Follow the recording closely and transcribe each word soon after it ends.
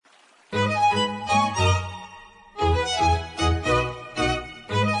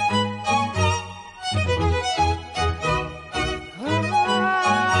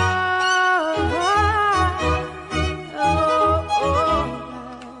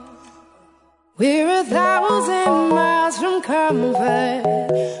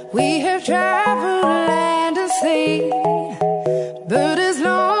comfort. We have traveled land and sea, but as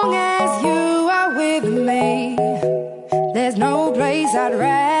long as you are with me, there's no place I'd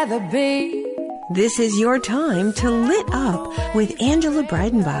rather be. This is your time to lit up with Angela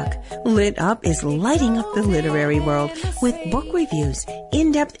Breidenbach. Lit Up is lighting up the literary world with book reviews,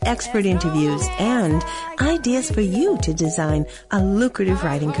 in-depth expert interviews, and ideas for you to design a lucrative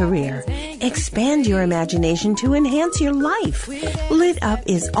writing career. Expand your imagination to enhance your life. Lit Up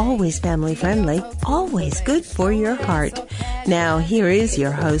is always family-friendly, always good for your heart. Now, here is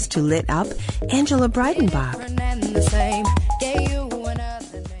your host to Lit Up, Angela Breidenbach.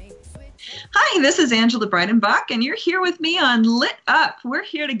 Hi, this is Angela Breidenbach, and you're here with me on Lit Up. We're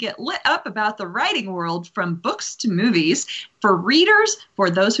here to get lit up about the writing world, from books to movies, for readers, for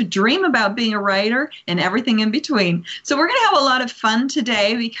those who dream about being a writer, and everything in between. So we're going to have a lot of fun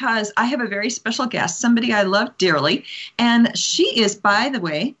today because I have a very special guest, somebody I love dearly, and she is, by the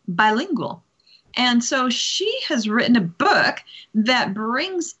way, bilingual. And so she has written a book that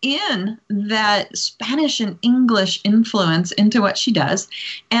brings in that Spanish and English influence into what she does.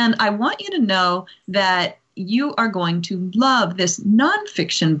 And I want you to know that you are going to love this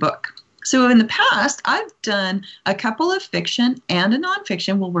nonfiction book. So in the past, I've done a couple of fiction and a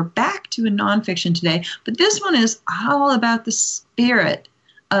nonfiction. Well, we're back to a nonfiction today, but this one is all about the spirit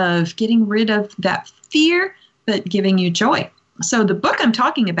of getting rid of that fear, but giving you joy. So the book I'm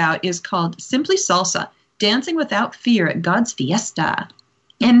talking about is called Simply Salsa, Dancing Without Fear at God's Fiesta.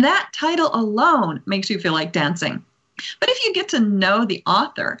 And that title alone makes you feel like dancing. But if you get to know the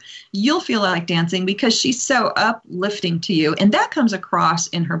author, you'll feel like dancing because she's so uplifting to you. And that comes across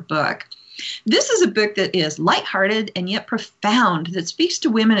in her book. This is a book that is lighthearted and yet profound, that speaks to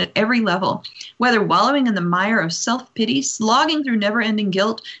women at every level, whether wallowing in the mire of self-pity, slogging through never-ending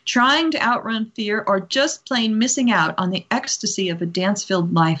guilt, trying to outrun fear, or just plain missing out on the ecstasy of a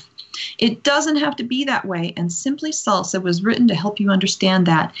dance-filled life. It doesn't have to be that way, and Simply Salsa was written to help you understand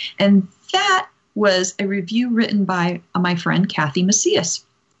that. And that was a review written by my friend Kathy Macias,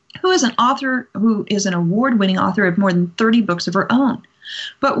 who is an author, who is an award-winning author of more than 30 books of her own.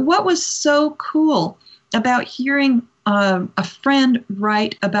 But what was so cool about hearing a friend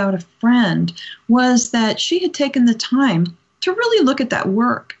write about a friend was that she had taken the time to really look at that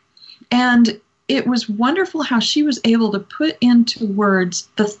work. And it was wonderful how she was able to put into words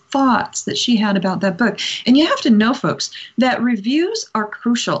the thoughts that she had about that book. And you have to know, folks, that reviews are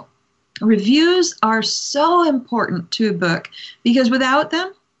crucial. Reviews are so important to a book because without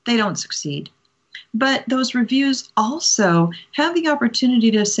them, they don't succeed. But those reviews also have the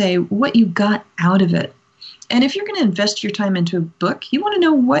opportunity to say what you got out of it. And if you're going to invest your time into a book, you want to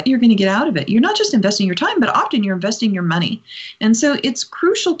know what you're going to get out of it. You're not just investing your time, but often you're investing your money. And so it's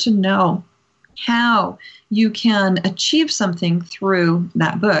crucial to know how you can achieve something through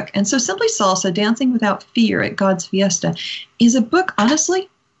that book. And so Simply Salsa, Dancing Without Fear at God's Fiesta, is a book, honestly,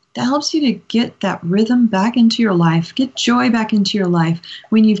 that helps you to get that rhythm back into your life, get joy back into your life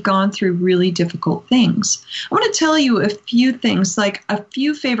when you've gone through really difficult things. I want to tell you a few things, like a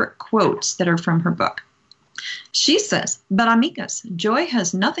few favorite quotes that are from her book. She says, "But amigas, joy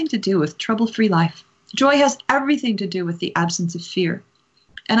has nothing to do with trouble-free life. Joy has everything to do with the absence of fear."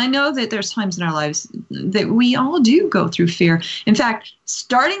 And I know that there's times in our lives that we all do go through fear. In fact,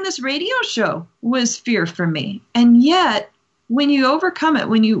 starting this radio show was fear for me. And yet, when you overcome it,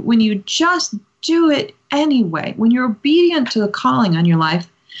 when you just do it anyway, when you're obedient to the calling on your life,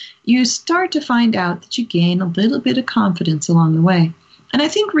 you start to find out that you gain a little bit of confidence along the way. And I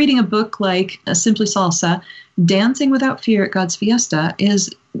think reading a book like Simply Salsa, Dancing Without Fear at God's Fiesta,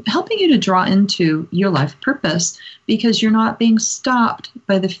 is helping you to draw into your life purpose because you're not being stopped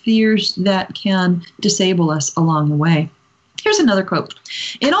by the fears that can disable us along the way. Here's another quote.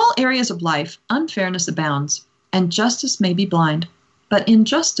 "In all areas of life, unfairness abounds, and justice may be blind, but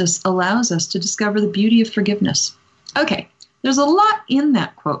injustice allows us to discover the beauty of forgiveness." Okay, there's a lot in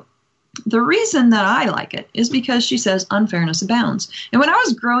that quote. The reason that I like it is because she says unfairness abounds. And when I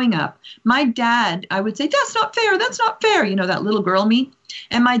was growing up, my dad, I would say, "That's not fair, that's not fair," you know, that little girl me.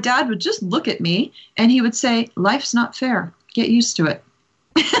 And my dad would just look at me and he would say, "Life's not fair, get used to it."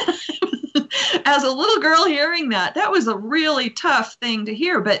 As a little girl hearing that, that was a really tough thing to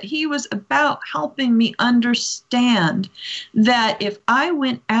hear, but he was about helping me understand that if I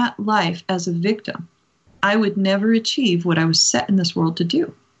went at life as a victim, I would never achieve what I was set in this world to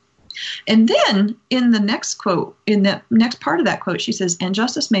do. And then in the next quote, in the next part of that quote, she says, "And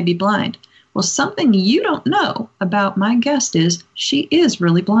justice may be blind." Well, something you don't know about my guest is she is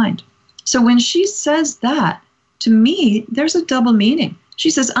really blind. So when she says that, to me, there's a double meaning. She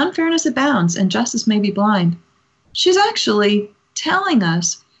says, unfairness abounds and justice may be blind. She's actually telling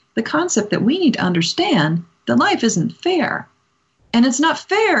us the concept that we need to understand that life isn't fair. And it's not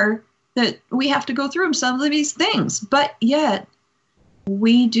fair that we have to go through some of these things, but yet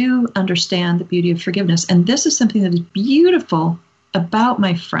we do understand the beauty of forgiveness. And this is something that is beautiful about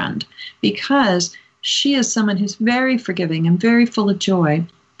my friend, because she is someone who's very forgiving and very full of joy,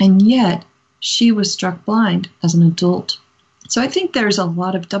 and yet she was struck blind as an adult. So I think there's a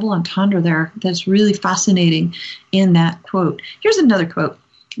lot of double entendre there that's really fascinating in that quote. Here's another quote.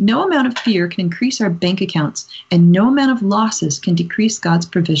 No amount of fear can increase our bank accounts, and no amount of losses can decrease God's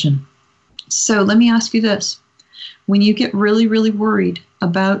provision. So let me ask you this. When you get really, really worried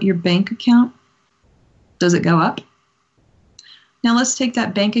about your bank account, does it go up? Now let's take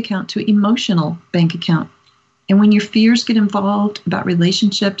that bank account to emotional bank account. And when your fears get involved about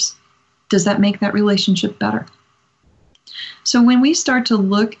relationships, does that make that relationship better? So when we start to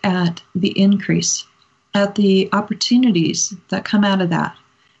look at the increase, at the opportunities that come out of that,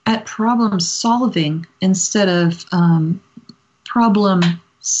 at problem solving instead of problem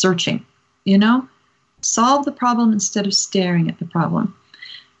searching, solve the problem instead of staring at the problem,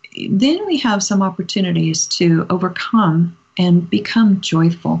 then we have some opportunities to overcome and become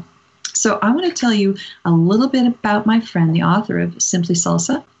joyful. So I want to tell you a little bit about my friend, the author of Simply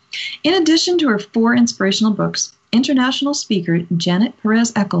Salsa. In addition to her 4 inspirational books, international speaker Janet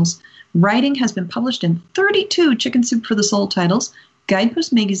Perez-Eccles' writing has been published in 32 Chicken Soup for the Soul titles,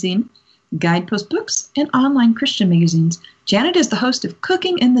 Guidepost Magazine, Guidepost Books, and online Christian magazines. Janet is the host of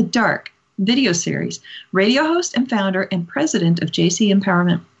Cooking in the Dark video series, radio host and founder and president of JC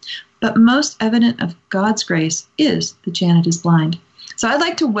Empowerment. But most evident of God's grace is that Janet is blind. So I'd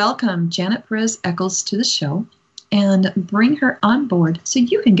like to welcome Janet Perez-Eccles to the show and bring her on board so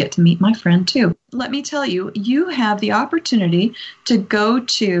you can get to meet my friend too. Let me tell you, you have the opportunity to go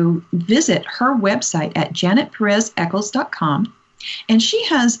to visit her website at janetperezeccles.com, and she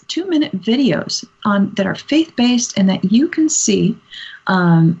has 2-minute videos that are faith-based and that you can see,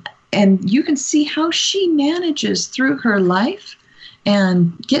 and you can see how she manages through her life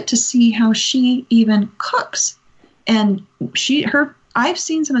and get to see how she even cooks. And I've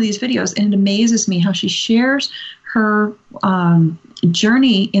seen some of these videos, and it amazes me how she shares her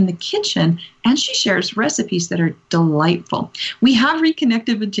journey in the kitchen, and she shares recipes that are delightful. We have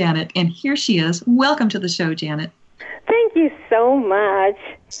reconnected with Janet, and here she is. Welcome to the show, Janet. Thank you so much.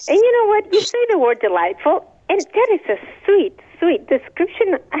 And you know what? You say the word delightful, and that is a sweet, sweet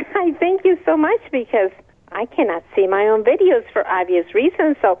description. I thank you so much, because I cannot see my own videos for obvious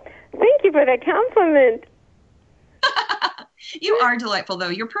reasons, so thank you for that compliment. You are delightful, though.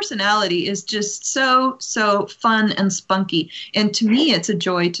 Your personality is just so fun and spunky. And to me, it's a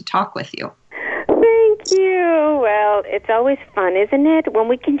joy to talk with you. Thank you. Well, it's always fun, isn't it? When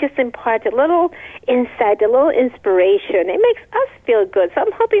we can just impart a little insight, a little inspiration. It makes us feel good. So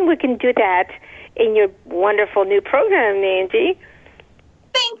I'm hoping we can do that in your wonderful new program, Angie.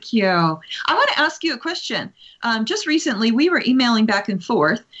 Thank you. I want to ask you a question. Just recently, we were emailing back and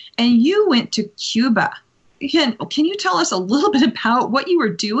forth, and you went to Cuba. Can you tell us a little bit about what you were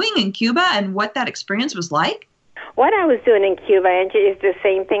doing in Cuba and what that experience was like? What I was doing in Cuba, Angie, is the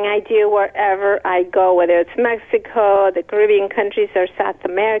same thing I do wherever I go, whether it's Mexico, the Caribbean countries, or South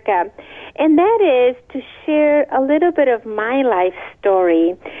America. And that is to share a little bit of my life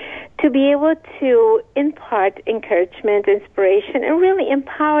story, to be able to impart encouragement, inspiration, and really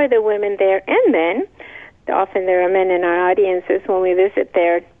empower the women there and men. Often there are men in our audiences when we visit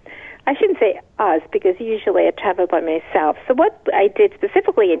there. I shouldn't say us, because usually I travel by myself. So what I did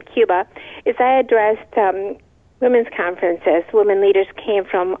specifically in Cuba is I addressed women's conferences. Women leaders came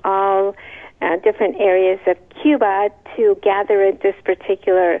from all different areas of Cuba to gather in this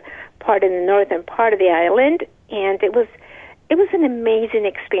particular part in the northern part of the island, and it was an amazing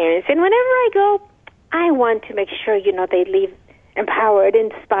experience. And whenever I go, I want to make sure, they leave empowered,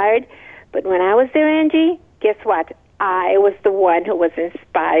 inspired. But when I was there, Angie, guess what? I was the one who was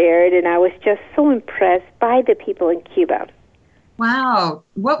inspired, and I was just so impressed by the people in Cuba. Wow.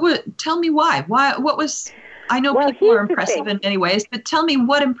 Tell me why. What was, I know people are impressive in many ways, but tell me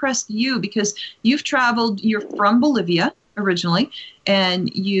what impressed you, because you've traveled, you're from Bolivia originally,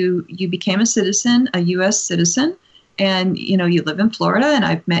 and you became a citizen, a U.S. citizen, and, you live in Florida, and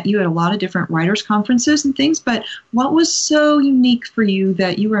I've met you at a lot of different writers' conferences and things, but what was so unique for you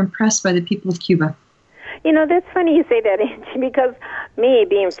that you were impressed by the people of Cuba? That's funny you say that, Angie, because me,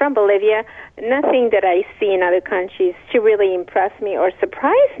 being from Bolivia, nothing that I see in other countries should really impress me or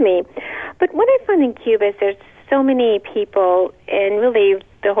surprise me. But what I found in Cuba is there's so many people, and really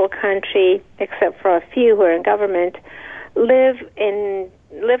the whole country, except for a few who are in government, live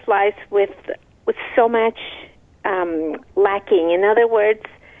lives with so much lacking. In other words,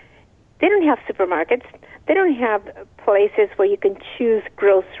 they don't have supermarkets. They don't have places where you can choose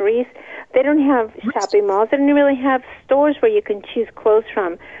groceries. They don't have shopping malls. They don't really have stores where you can choose clothes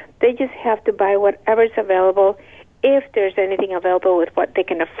from. They just have to buy whatever's available, if there's anything available with what they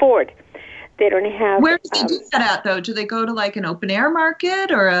can afford. They don't have. Where do they do that at, though? Do they go to like an open air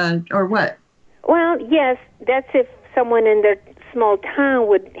market or what? Well, yes, that's if someone in their small town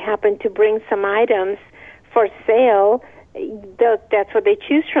would happen to bring some items for sale. That's what they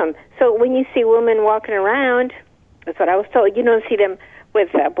choose from. So when you see women walking around, that's what I was told, you don't see them with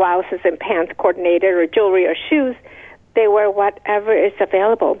blouses and pants coordinated or jewelry or shoes. They wear whatever is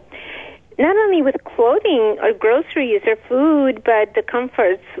available. Not only with clothing or groceries or food, but the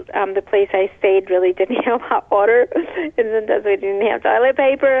comforts. The place I stayed really didn't have hot water, and sometimes we didn't have toilet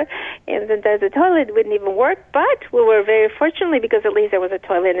paper, and sometimes the toilet wouldn't even work, but we were very fortunate because at least there was a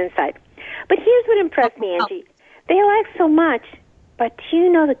toilet inside. But here's what impressed me, Angie. They lack so much, but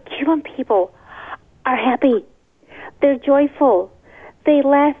you know the Cuban people are happy. They're joyful. They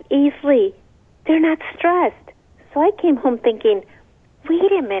laugh easily. They're not stressed. So I came home thinking,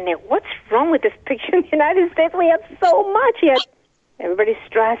 wait a minute, what's wrong with this picture in the United States? We have so much, yet everybody's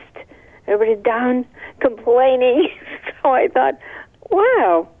stressed, everybody's down, complaining. So I thought,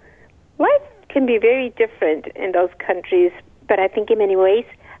 wow, life can be very different in those countries, but I think in many ways,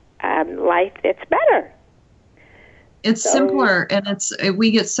 life it's better. It's simpler, and we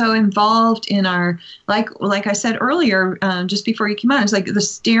get so involved in our, like I said earlier, just before you came on, it's like the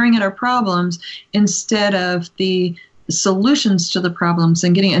staring at our problems instead of the solutions to the problems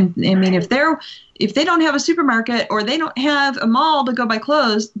and getting. And I mean, if they don't have a supermarket or they don't have a mall to go buy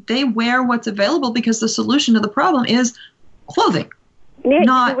clothes, they wear what's available because the solution to the problem is clothing. Yeah,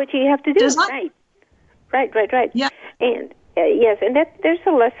 not what you have to do. design. Right. Yeah. And yes, and there's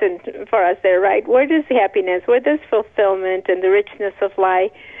a lesson for us there, right? Where does happiness, where does fulfillment and the richness of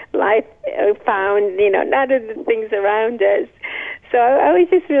life found, not in the things around us. So I was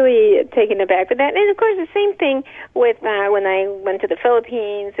just really taken aback with that. And, of course, the same thing with when I went to the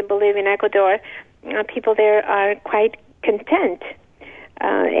Philippines and Bolivia and Ecuador, people there are quite content.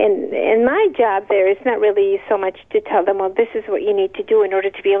 And my job there is not really so much to tell them, well, this is what you need to do in order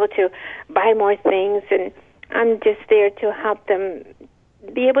to be able to buy more things, and I'm just there to help them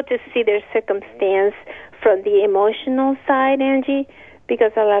be able to see their circumstance from the emotional side, Angie,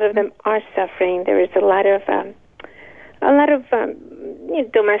 because a lot of them are suffering. There is a lot of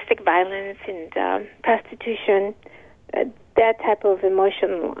domestic violence and prostitution, that type of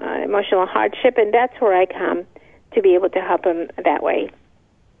emotional hardship, and that's where I come to be able to help them that way.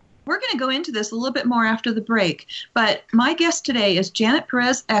 We're going to go into this a little bit more after the break, but my guest today is Janet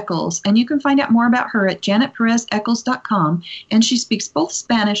Perez Eccles, and you can find out more about her at janetperezeccles.com, and she speaks both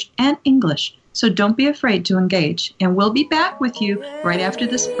Spanish and English, so don't be afraid to engage. And we'll be back with you right after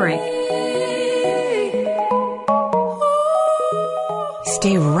this break.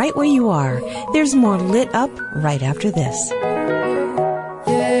 Stay right where you are. There's more Lit Up right after this.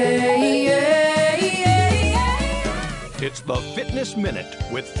 It's the Fitness Minute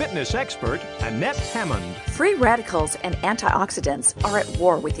with fitness expert Annette Hammond. Free radicals and antioxidants are at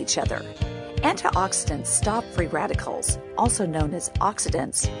war with each other. Antioxidants stop free radicals, also known as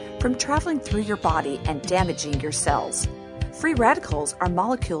oxidants, from traveling through your body and damaging your cells. Free radicals are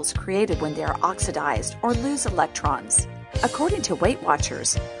molecules created when they are oxidized or lose electrons. According to Weight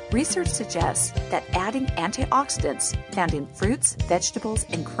Watchers, research suggests that adding antioxidants found in fruits, vegetables,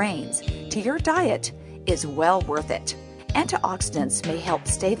 and grains to your diet is well worth it. Antioxidants may help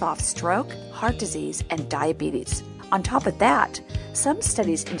stave off stroke, heart disease, and diabetes. On top of that, some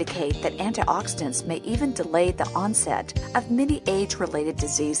studies indicate that antioxidants may even delay the onset of many age-related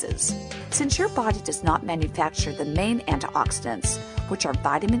diseases. Since your body does not manufacture the main antioxidants, which are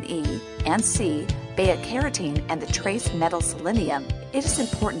vitamin E and C, beta-carotene, and the trace metal selenium, it is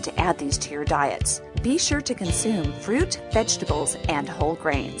important to add these to your diets. Be sure to consume fruit, vegetables, and whole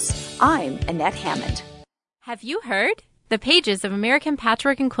grains. I'm Annette Hammond. Have you heard? The pages of American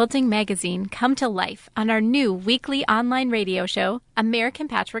Patchwork and Quilting magazine come to life on our new weekly online radio show, American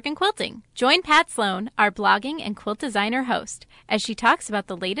Patchwork and Quilting. Join Pat Sloan, our blogging and quilt designer host, as she talks about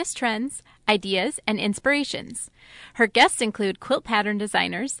the latest trends, ideas, and inspirations. Her guests include quilt pattern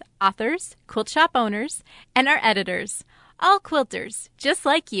designers, authors, quilt shop owners, and our editors, all quilters, just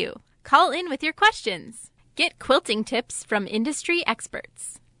like you. Call in with your questions. Get quilting tips from industry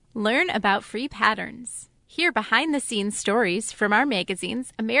experts. Learn about free patterns. Hear behind-the-scenes stories from our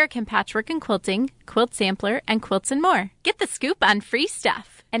magazines, American Patchwork and Quilting, Quilt Sampler, and Quilts and More. Get the scoop on free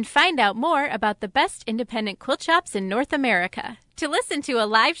stuff and find out more about the best independent quilt shops in North America. To listen to a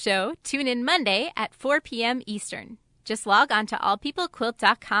live show, tune in Monday at 4 p.m. Eastern. Just log on to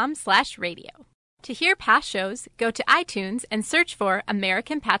allpeoplequilt.com/radio. To hear past shows, go to iTunes and search for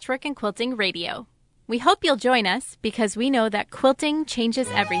American Patchwork and Quilting Radio. We hope you'll join us because we know that quilting changes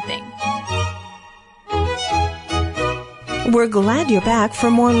everything. We're glad you're back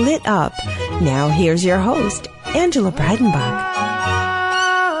for more Lit Up. Now here's your host, Angela Breidenbach.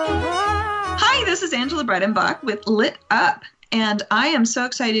 Hi, this is Angela Breidenbach with Lit Up. And I am so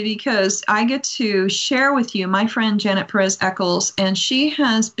excited because I get to share with you my friend Janet Perez Eccles, and she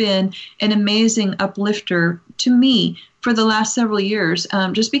has been an amazing uplifter to me for the last several years.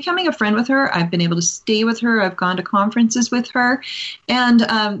 Just becoming a friend with her, I've been able to stay with her. I've gone to conferences with her. And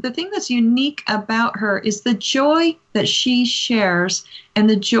the thing that's unique about her is the joy that she shares and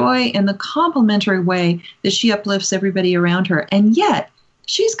the joy and the complimentary way that she uplifts everybody around her. And yet,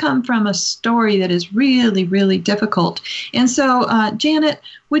 she's come from a story that is really, really difficult. And so, Janet,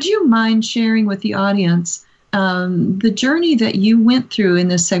 would you mind sharing with the audience the journey that you went through in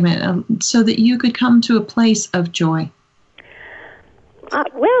this segment so that you could come to a place of joy?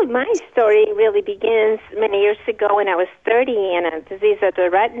 Well, my story really begins many years ago when I was 30 and a disease of the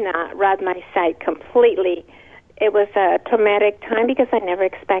retina robbed my sight completely. It was a traumatic time because I never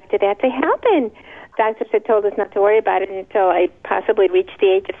expected that to happen. Doctors had told us not to worry about it until I possibly reached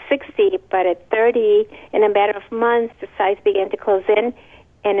the age of 60, but at 30, in a matter of months, the size began to close in,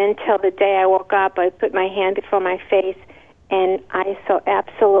 and until the day I woke up, I put my hand before my face, and I saw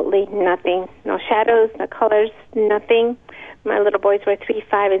absolutely nothing. No shadows, no colors, nothing. My little boys were 3,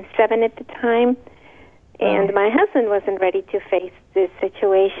 5, and 7 at the time, and my husband wasn't ready to face this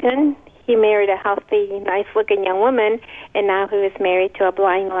situation. He married a healthy, nice-looking young woman, and now he was married to a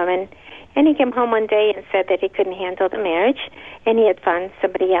blind woman. And he came home one day and said that he couldn't handle the marriage, and he had found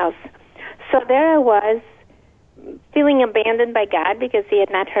somebody else. So there I was, feeling abandoned by God because he had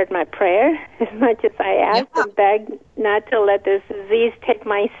not heard my prayer as much as I asked and begged not to let this disease take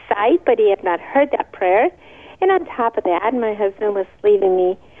my sight, but he had not heard that prayer. And on top of that, my husband was leaving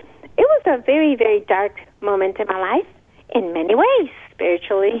me. It was a very, very dark moment in my life in many ways,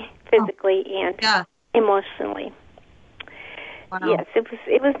 spiritually, physically, and emotionally. Wow. Yes,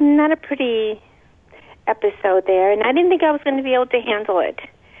 it was not a pretty episode there, and I didn't think I was going to be able to handle it.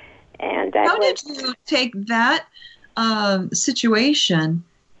 And how did you take that situation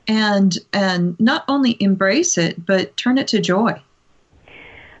and not only embrace it, but turn it to joy?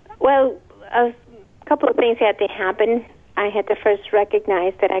 Well, a couple of things had to happen. I had to first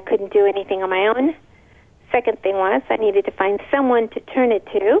recognize that I couldn't do anything on my own. Second thing was I needed to find someone to turn it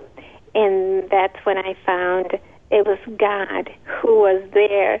to, and that's when I found it was God who was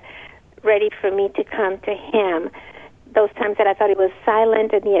there, ready for me to come to him. Those times that I thought he was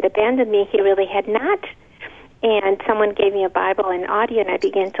silent and he had abandoned me, he really had not. And someone gave me a Bible and audio, and I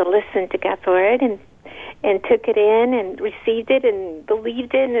began to listen to God's Word and took it in and received it and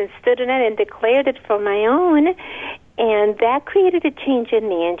believed it and stood in it and declared it for my own. And that created a change in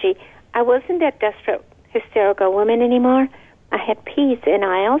me, Angie. I wasn't that desperate, hysterical woman anymore. I had peace, and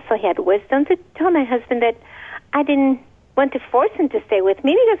I also had wisdom to tell my husband that I didn't want to force him to stay with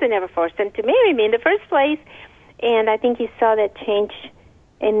me because I never forced him to marry me in the first place. And I think he saw that change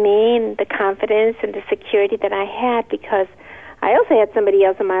in me and the confidence and the security that I had because I also had somebody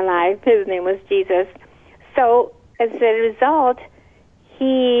else in my life. His name was Jesus. So as a result,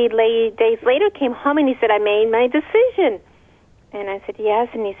 he days later came home and he said, I made my decision. And I said, yes.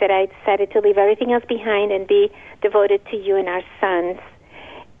 And he said, I decided to leave everything else behind and be devoted to you and our sons.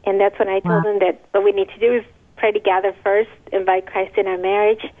 And that's when I told him that what we need to do is pray together first, invite Christ in our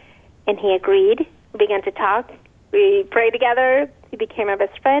marriage. And he agreed. We began to talk. We prayed together. He became our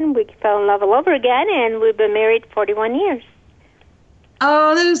best friend. We fell in love all over again, and we've been married 41 years.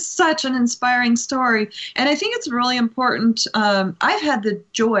 Oh, that is such an inspiring story. And I think it's really important. I've had the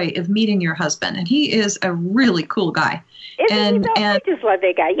joy of meeting your husband, and he is a really cool guy. Isn't he? I just love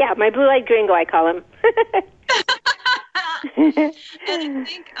that guy. Yeah, my blue-eyed gringo, I call him. And I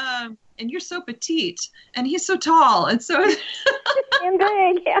think, and you're so petite, and he's so tall, and so... I'm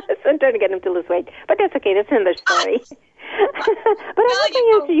big, yes. I'm trying to get him to lose weight. But that's okay. That's another story. But I want to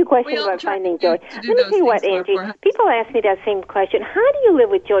answer your question about finding joy. Let me tell you what, Angie. People ask me that same question. How do you live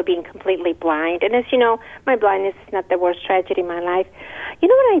with joy being completely blind? And as you know, my blindness is not the worst tragedy in my life. You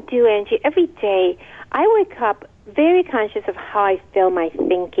know what I do, Angie? Every day, I wake up very conscious of how I fill my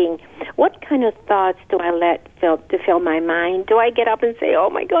thinking. What kind of thoughts do I let fill my mind? Do I get up and say,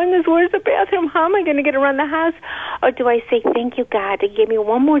 oh my goodness, where's the bathroom? How am I going to get around the house? Or do I say, thank you, God, that you gave me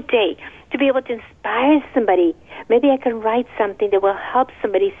one more day to be able to inspire somebody? Maybe I can write something that will help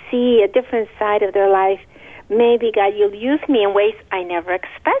somebody see a different side of their life. maybe God, you'll use me in ways I never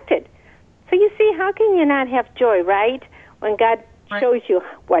expected. So you see, how can you not have joy, right? When God shows you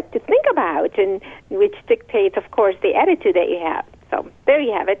what to think about, and which dictates, of course, the attitude that you have. So there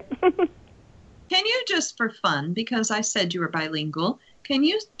you have it. Can you, just for fun, because I said you were bilingual, can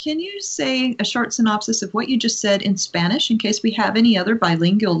you say a short synopsis of what you just said in Spanish in case we have any other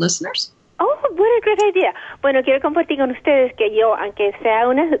bilingual listeners? Oh, what a great idea. Bueno, quiero compartir con ustedes que yo, aunque sea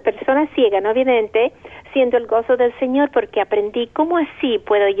una persona ciega, no vidente, siento el gozo del Señor porque aprendí cómo así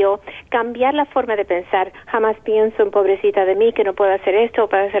puedo yo cambiar la forma de pensar. Jamás pienso en pobrecita de mí que no puedo hacer esto o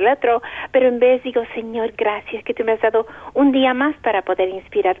puedo hacer lo otro, pero en vez digo, Señor, gracias que tú me has dado un día más para poder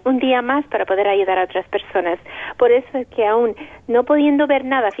inspirar, un día más para poder ayudar a otras personas. Por eso es que aún no pudiendo ver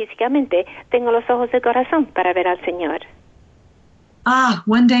nada físicamente, tengo los ojos del corazón para ver al Señor. Ah,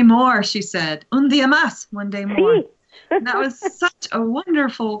 one day more, she said. Un día más, one day more. Sí. That was such a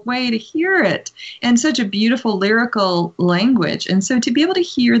wonderful way to hear it, and such a beautiful lyrical language. And so to be able to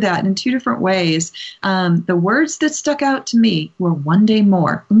hear that in two different ways, the words that stuck out to me were one day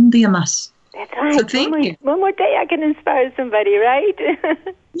more, un día más. That's right. So thank you. One more day I can inspire somebody, right?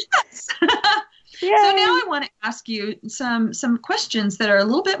 Yes. Yeah. So now I want to ask you some questions that are a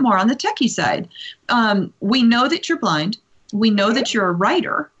little bit more on the techie side. We know that you're blind. We know that you're a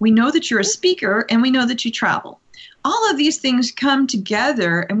writer, we know that you're a speaker, and we know that you travel. All of these things come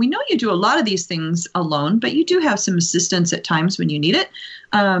together, and we know you do a lot of these things alone, but you do have some assistance at times when you need it.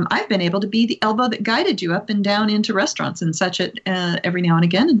 I've been able to be the elbow that guided you up and down into restaurants and such every now and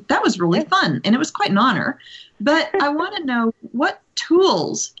again, and that was really fun, and it was quite an honor. But I want to know, what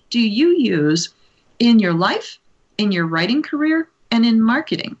tools do you use in your life, in your writing career, and in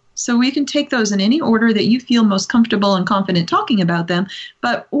marketing? So we can take those in any order that you feel most comfortable and confident talking about them.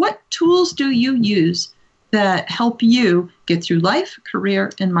 But what tools do you use that help you get through life,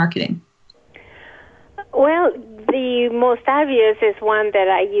 career, and marketing? Well, the most obvious is one that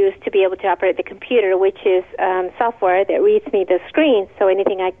I use to be able to operate the computer, which is software that reads me the screen. So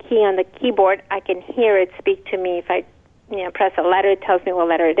anything I key on the keyboard, I can hear it speak to me. If I press a letter, it tells me what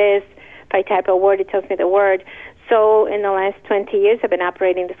letter it is. If I type a word, it tells me the word. So in the last 20 years, I've been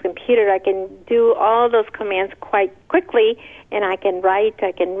operating this computer. I can do all those commands quite quickly, and I can write,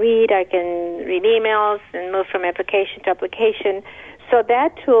 I can read emails, and move from application to application. So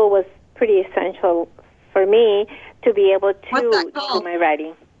that tool was pretty essential for me to be able to do my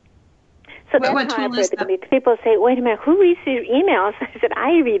writing. So that's how I operate the computer. People say, wait a minute, who reads your emails? I said,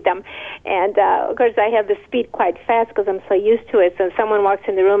 I read them. And, of course, I have the speed quite fast because I'm so used to it. So if someone walks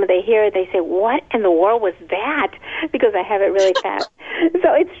in the room and they hear it, they say, what in the world was that? Because I have it really fast.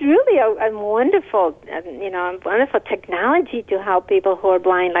 So it's really a wonderful, wonderful technology to help people who are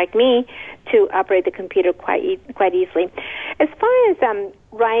blind like me to operate the computer quite easily. As far as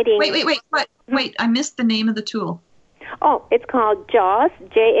writing... Wait, I missed the name of the tool. Oh, it's called JAWS,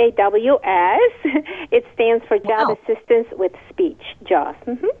 J-A-W-S. It stands for Job Assistance with Speech, JAWS.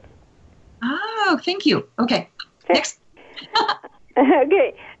 Mm-hmm. Oh, thank you. Okay, next.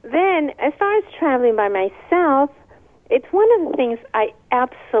 Okay, then as far as traveling by myself, it's one of the things I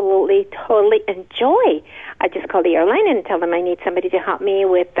absolutely, totally enjoy. I just call the airline and tell them I need somebody to help me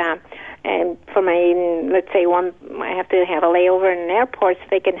with, and for my, let's say, I have to have a layover in an airport, so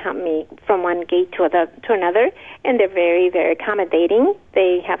they can help me from one gate to another, and they're very, very accommodating.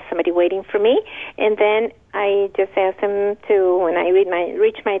 They have somebody waiting for me, and then I just ask them to, when I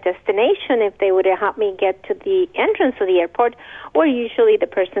reach my destination, if they would help me get to the entrance of the airport, or usually the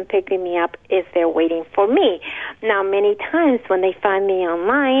person picking me up is there waiting for me. Now, many times when they find me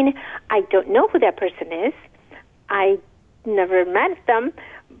online, I don't know who that person is. I never met them,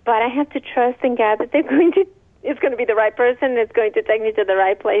 but I have to trust in God that it's going to be the right person, it's going to take me to the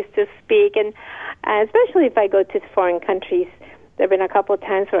right place to speak, and especially if I go to foreign countries. There have been a couple of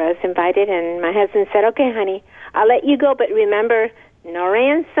times where I was invited, and my husband said, okay, honey, I'll let you go, but remember, no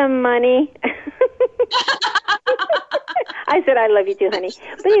ransom money. I said, I love you too, honey.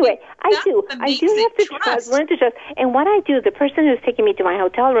 But anyway, I do have to trust, learn to trust. And what I do, the person who's taking me to my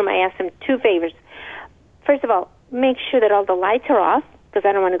hotel room, I ask them two favors. First of all, make sure that all the lights are off, because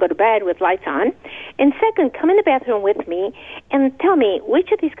I don't want to go to bed with lights on. And second, come in the bathroom with me and tell me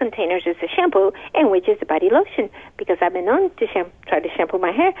which of these containers is the shampoo and which is the body lotion, because I've been known to try to shampoo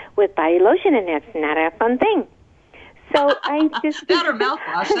my hair with body lotion, and that's not a fun thing. So I just... That or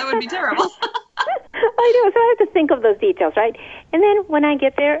mouthwash, that would be terrible. I know, so I have to think of those details, right? And then when I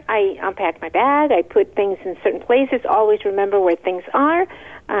get there, I unpack my bag, I put things in certain places, always remember where things are.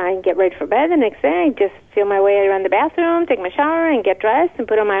 I get ready for bed the next day. I just feel my way around the bathroom, take my shower, and get dressed and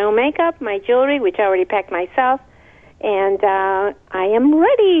put on my own makeup, my jewelry, which I already packed myself, and I am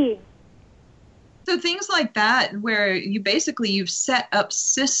ready. So things like that, where you've set up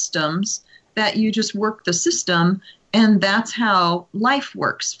systems that you just work the system, and that's how life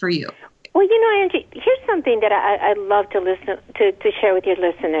works for you. Well, Angie, here's something that I'd love to listen to share with your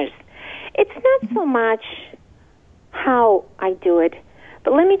listeners. It's not so much how I do it,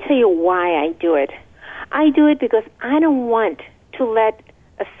 but let me tell you why I do it. I do it because I don't want to let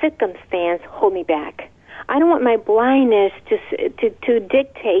a circumstance hold me back. I don't want my blindness to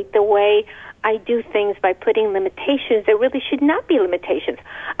dictate the way I do things by putting limitations that really should not be limitations.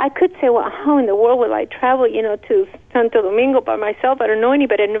 I could say, well, how in the world will I travel, to Santo Domingo by myself? I don't know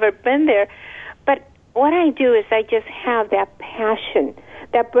anybody. I've never been there. But what I do is I just have that passion,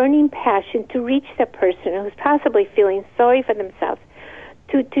 that burning passion to reach the person who's possibly feeling sorry for themselves,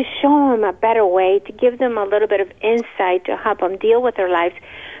 to show them a better way, to give them a little bit of insight to help them deal with their lives.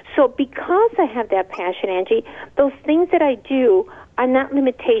 So because I have that passion, Angie, those things that I do are not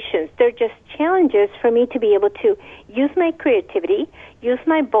limitations. They're just challenges for me to be able to use my creativity, use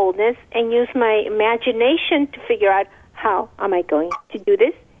my boldness, and use my imagination to figure out how am I going to do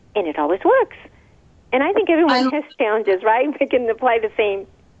this, and it always works. And I think everyone has challenges, right? We can apply the same.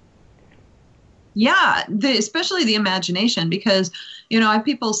 Yeah, especially the imagination, because,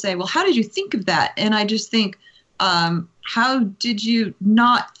 people say, well, how did you think of that? And I just think, how did you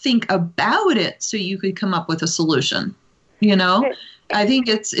not think about it so you could come up with a solution? I think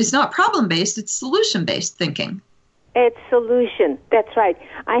it's not problem-based, it's solution-based thinking. It's solution. That's right.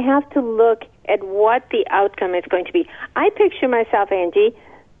 I have to look at what the outcome is going to be. I picture myself, Angie,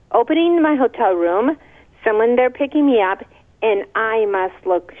 opening my hotel room, someone there picking me up, and I must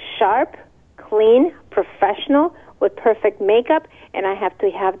look sharp, clean, professional, with perfect makeup, and I have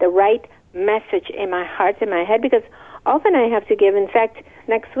to have the right message in my heart and my head, because often I have to give. In fact,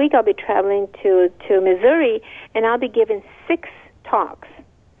 next week I'll be traveling to Missouri, and I'll be giving 6 talks,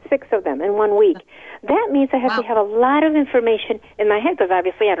 6 of them in 1 week. That means I have to have a lot of information in my head, because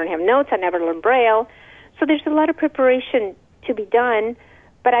obviously I don't have notes, I never learned Braille, so there's a lot of preparation to be done.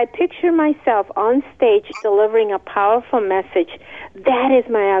 But I picture myself on stage delivering a powerful message. That is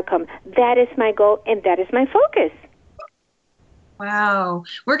my outcome, that is my goal, and that is my focus. Wow.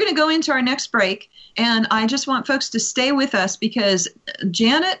 We're going to go into our next break, and I just want folks to stay with us, because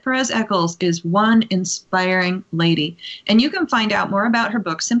Janet Perez Eccles is one inspiring lady. And you can find out more about her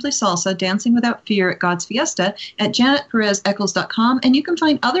book, Simply Salsa, Dancing Without Fear at God's Fiesta, at janetperezeccles.com, and you can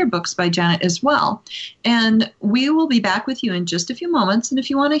find other books by Janet as well. And we will be back with you in just a few moments. And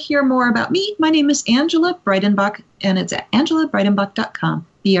if you want to hear more about me, my name is Angela Breidenbach, and it's at angelabreidenbach.com,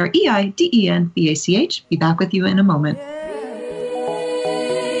 BREIDENBACH. Be back with you in a moment.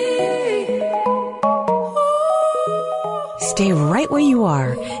 Stay right where you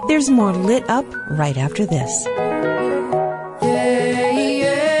are. There's more Lit Up right after this.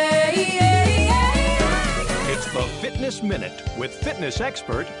 It's the Fitness Minute with fitness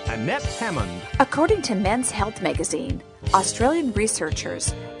expert Annette Hammond. According to Men's Health magazine, Australian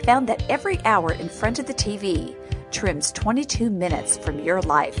researchers found that every hour in front of the TV trims 22 minutes from your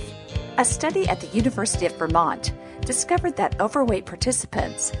life. A study at the University of Vermont discovered that overweight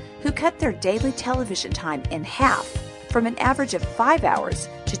participants who cut their daily television time in half, from an average of 5 hours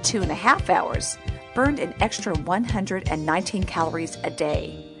to 2.5 hours, burned an extra 119 calories a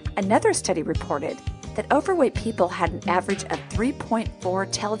day. Another study reported that overweight people had an average of 3.4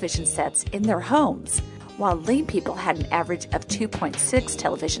 television sets in their homes, while lean people had an average of 2.6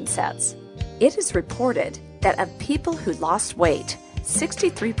 television sets. It is reported that of people who lost weight,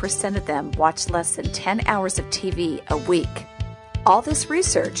 63% of them watched less than 10 hours of TV a week. All this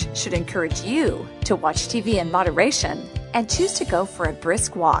research should encourage you to watch TV in moderation and choose to go for a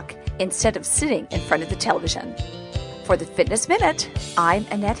brisk walk instead of sitting in front of the television. For the Fitness Minute, I'm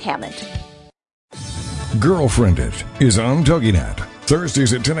Annette Hammond. Girlfriend It is on TogiNet.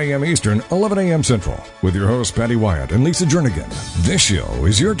 Thursdays at 10 a.m. Eastern, 11 a.m. Central, with your hosts Patty Wyatt and Lisa Jernigan. This show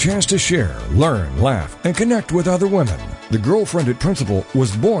is your chance to share, learn, laugh, and connect with other women. The Girlfriend It principle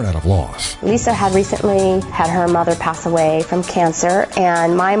was born out of loss. Lisa had recently had her mother pass away from cancer,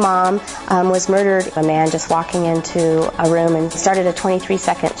 and my mom was murdered. A man just walking into a room and started a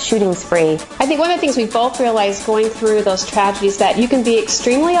 23-second shooting spree. I think one of the things we both realized going through those tragedies that you can be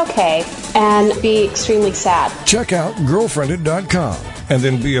extremely okay and be extremely sad. Check out girlfriendit.com and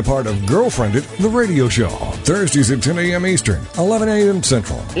then be a part of Girlfriend It, the radio show. Thursdays at 10 a.m. Eastern, 11 a.m.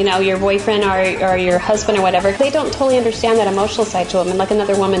 Central. You know, your boyfriend or your husband or whatever, they don't totally understand that emotional side to a woman like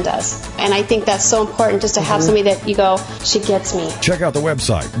another woman does. And I think that's so important, just to have somebody that you go, she gets me. Check out the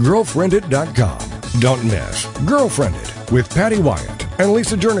website, girlfriendit.com. Don't miss Girlfriend It with Patty Wyatt and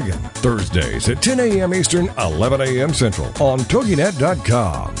Lisa Jernigan. Thursdays at 10 a.m. Eastern, 11 a.m. Central on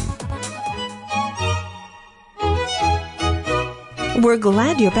TogiNet.com. We're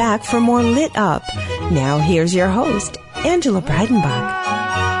glad you're back for more Lit Up. Now here's your host, Angela Breidenbach.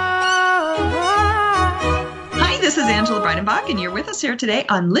 Hi, this is Angela Breidenbach, and you're with us here today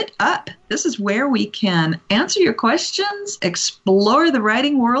on Lit Up. This is where we can answer your questions, explore the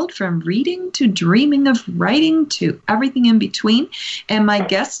writing world from reading to dreaming of writing to everything in between. And my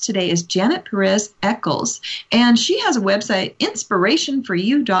guest today is Janet Perez Eccles, and she has a website,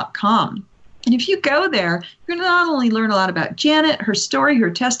 inspirationforyou.com. And if you go there, you're going to not only learn a lot about Janet, her story, her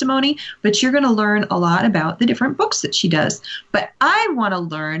testimony, but you're going to learn a lot about the different books that she does. But I want to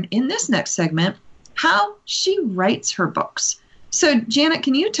learn in this next segment how she writes her books. So, Janet,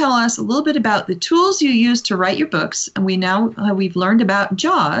 can you tell us a little bit about the tools you use to write your books? And we've learned about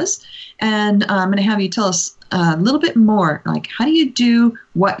JAWS, and I'm going to have you tell us a little bit more, like how do you do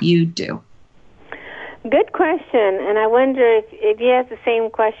what you do? Good question, and I wonder if you ask the same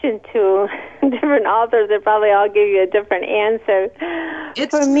question to different authors, they'll probably all give you a different answer.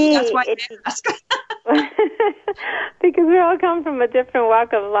 For me, that's why I ask. Because we all come from a different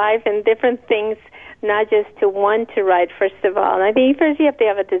walk of life and different things, not just to want to write, first of all. And I think first you have to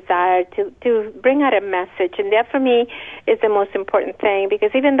have a desire to bring out a message, and that for me is the most important thing,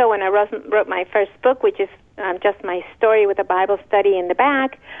 because even though when I wrote my first book, which is just my story with a Bible study in the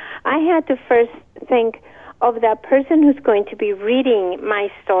back, I had to first think of that person who's going to be reading my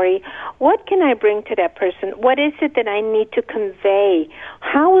story. What can I bring to that person? What is it that I need to convey?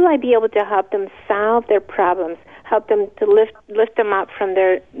 How will I be able to help them solve their problems, help them to lift them up from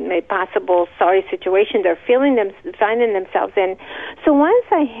their possible sorry situation they're finding themselves in? So once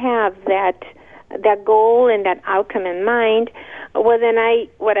I have that goal and that outcome in mind, well, then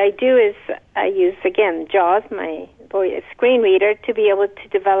what I do is I use, again, JAWS, my screen reader, to be able to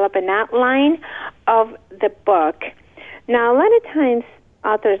develop an outline of the book. Now, a lot of times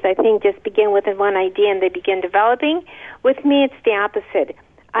authors, I think, just begin with one idea and they begin developing. With me, it's the opposite.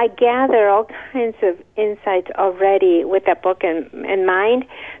 I gather all kinds of insights already with that book in mind.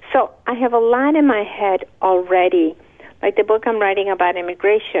 So I have a lot in my head already. Like the book I'm writing about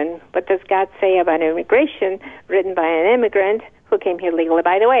immigration, what does God say about immigration, written by an immigrant who came here legally,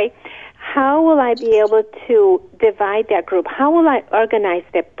 by the way. How will I be able to divide that group? How will I organize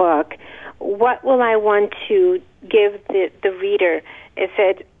that book? What will I want to give the reader? Is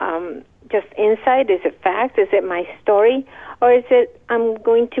it just insight? Is it facts? Is it my story? Or is it I'm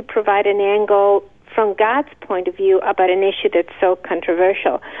going to provide an angle from God's point of view about an issue that's so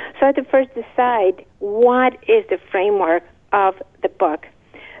controversial? So I have to first decide what is the framework of the book.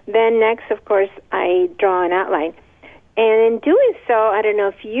 Then next, of course, I draw an outline. And in doing so, I don't know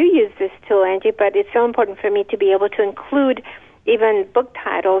if you use this tool, Angie, but it's so important for me to be able to include even book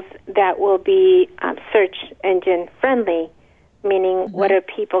titles that will be search engine friendly, meaning what are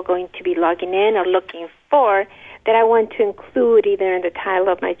people going to be logging in or looking for, that I want to include either in the title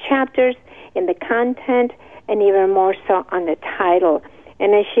of my chapters, in the content, and even more so on the title.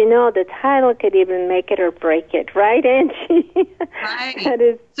 And as you know, the title could even make it or break it, right, Angie?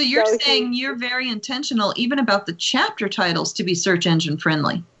 Right. So you're saying you're very intentional even about the chapter titles to be search engine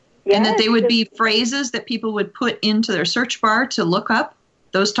friendly. Yes, and that they would be phrases that people would put into their search bar to look up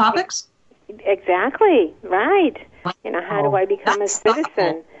those topics? Exactly, right. You know, how do I become a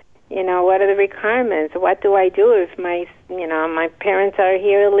citizen? You know, what are the requirements? What do I do if my parents are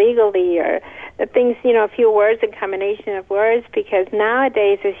here illegally, or the things, a few words, a combination of words, because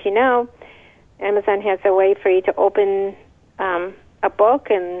nowadays, as you know, Amazon has a way for you to open a book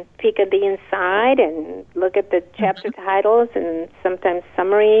and peek at the inside and look at the chapter titles and sometimes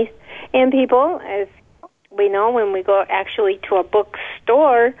summaries. And people, as we know, when we go actually to a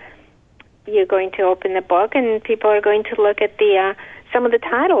bookstore, you're going to open the book and people are going to look at the some of the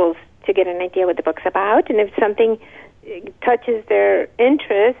titles to get an idea what the book's about. And if something touches their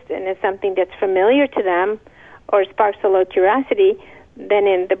interest and is something that's familiar to them or sparks a little curiosity,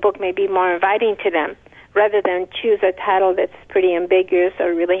 then the book may be more inviting to them, rather than choose a title that's pretty ambiguous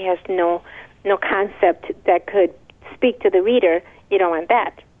or really has no concept that could speak to the reader. You don't want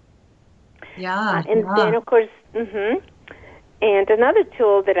that. Yeah. Then, of course, and another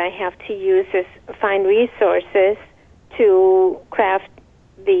tool that I have to use is find resources to craft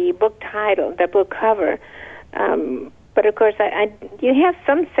the book title, the book cover. But of course, you have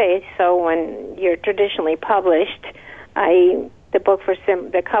some say so when you're traditionally published. The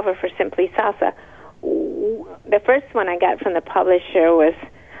cover for Simply Salsa. The first one I got from the publisher was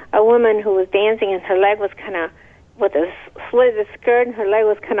a woman who was dancing and her leg was kind of with a slit of the skirt and her leg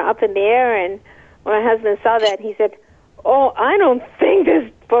was kind of up in the air. And when my husband saw that, he said, "Oh, I don't think this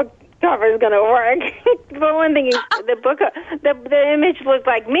book cover is going to work. But one thing is, the book, the image looked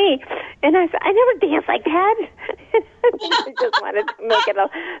like me, and I said, I never danced like that. I just wanted to make it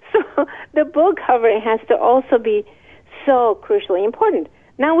up. So the book cover has to also be so crucially important.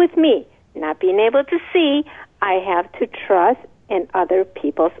 Now with me, not being able to see, I have to trust in other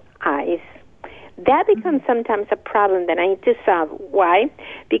people's eyes. That becomes sometimes a problem that I need to solve. Why?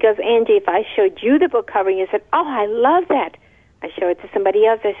 Because, Angie, if I showed you the book cover and you said, oh, I love that, I show it to somebody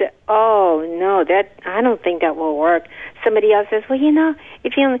else, I said, oh, no, I don't think that will work. Somebody else says, well,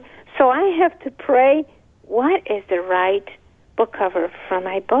 if you only... So I have to pray, what is the right book cover for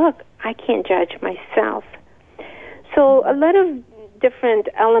my book? I can't judge myself. So a lot of different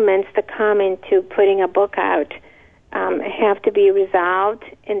elements that come into putting a book out have to be resolved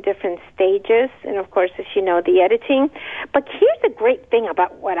in different stages, and of course, as you know, the editing. But here's the great thing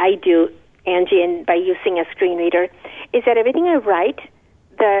about what I do, Angie, and by using a screen reader, is that everything I write,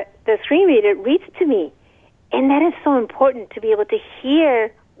 the screen reader reads to me, and that is so important to be able to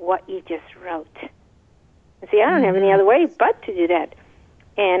hear what you just wrote. See, I don't have any other way but to do that.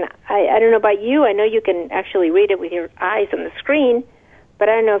 And I don't know about you. I know you can actually read it with your eyes on the screen, but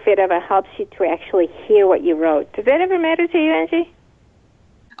I don't know if it ever helps you to actually hear what you wrote. Does that ever matter to you, Angie?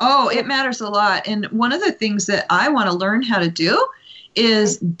 Oh, it matters a lot. And one of the things that I want to learn how to do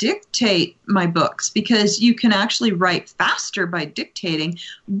is dictate my books, because you can actually write faster by dictating,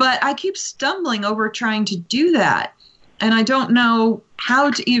 but I keep stumbling over trying to do that. And I don't know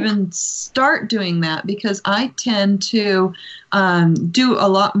how to even start doing that, because I tend to do a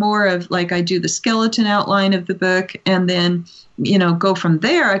lot more of, like, I do the skeleton outline of the book, and then, go from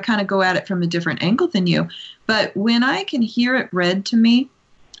there. I kind of go at it from a different angle than you. But when I can hear it read to me,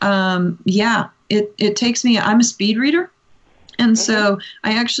 it takes me, I'm a speed reader. And so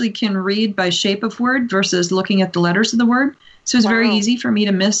I actually can read by shape of word versus looking at the letters of the word. So it's very easy for me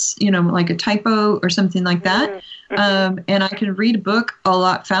to miss, like a typo or something like that. And I can read a book a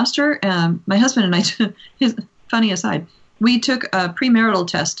lot faster. My husband and I, his funny aside, we took a premarital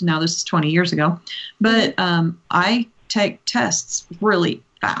test. Now, this is 20 years ago. But I take tests really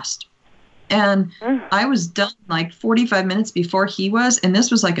fast. And I was done like 45 minutes before he was. And this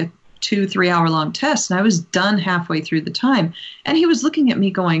was like a 2-3 hour long test. And I was done halfway through the time. And he was looking at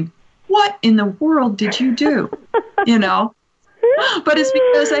me going, what in the world did you do? But it's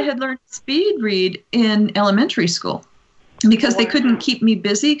because I had learned speed read in elementary school, because they couldn't keep me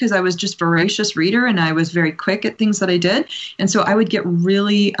busy, because I was just a voracious reader and I was very quick at things that I did. And so I would get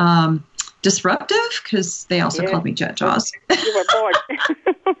really disruptive, because they also called me Jet Jaws. You were bored.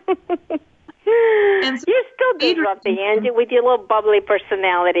 And so you're still disrupting, Angie, with your little bubbly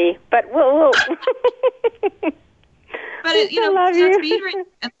personality. But we'll But speed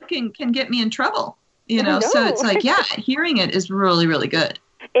reading can get me in trouble. So it's like, hearing it is really, really good.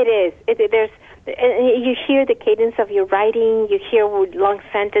 It is. You hear the cadence of your writing, you hear long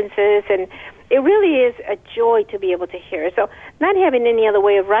sentences, and it really is a joy to be able to hear it. So not having any other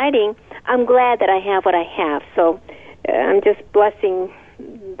way of writing, I'm glad that I have what I have. So I'm just blessing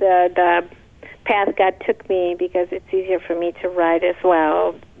the path God took me, because it's easier for me to write as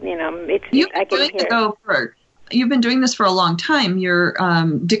well. I can hear. You've been doing this for a long time. You're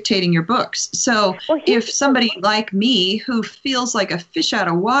dictating your books. So if somebody like me who feels like a fish out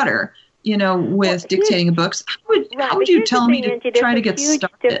of water, with dictating books, how would you tell me to try to get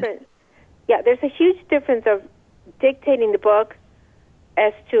started? There's a huge difference of dictating the book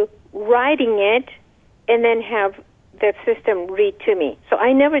as to writing it and then have the system read to me. So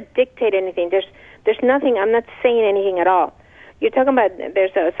I never dictate anything. There's nothing. I'm not saying anything at all. You're talking about,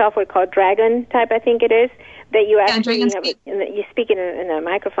 there's a software called Dragon Type, I think it is, that you actually you speak it in a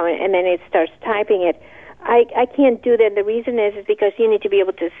microphone, and then it starts typing it. I can't do that. The reason is because you need to be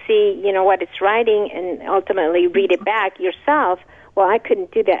able to see, what it's writing, and ultimately read it back yourself. Well, I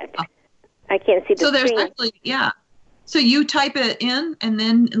couldn't do that. I can't see the screen. So there's actually, So you type it in and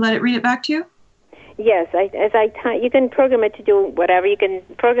then let it read it back to you? Yes, you can program it to do whatever. You can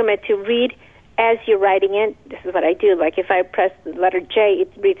program it to read as you're writing it. This is what I do. Like if I press the letter J,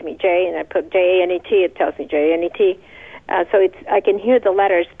 it reads me J, and I put J-A-N-E-T, it tells me J-A-N-E-T. So I can hear the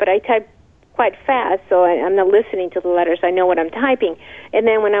letters, but I type quite fast, so I'm not listening to the letters. I know what I'm typing. And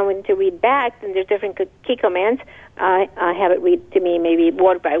then when I want to read back, then there's different key commands. I have it read to me maybe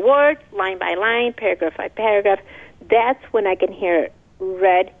word by word, line by line, paragraph by paragraph. That's when I can hear it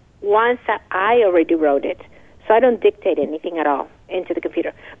read once I already wrote it. So I don't dictate anything at all into the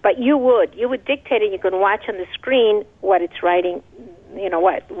computer. But you would dictate it. You can watch on the screen what it's writing,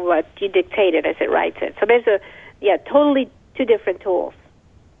 what you dictated as it writes it. So there's totally two different tools.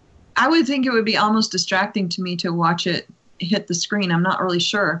 I would think it would be almost distracting to me to watch it hit the screen. I'm not really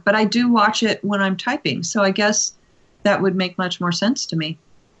sure. But I do watch it when I'm typing. So I guess that would make much more sense to me.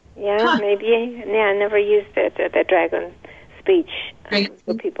 Yeah, maybe. Yeah, I never used the dragon speech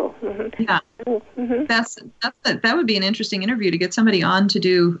for people. Mm-hmm. Yeah, mm-hmm. That would be an interesting interview to get somebody on to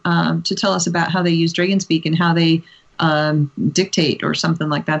do to tell us about how they use Dragon Speak and how they dictate or something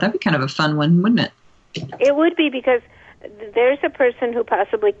like that. That'd be kind of a fun one, wouldn't it? It would be, because there's a person who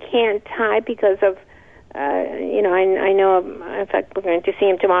possibly can't type because of, I know, in fact, we're going to see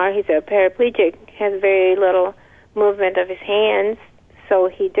him tomorrow. He's a paraplegic, has very little movement of his hands, so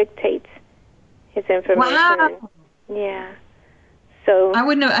he dictates his information. Wow. Yeah. So I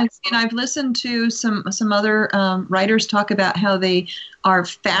wouldn't know. And I've listened to some other writers talk about how they are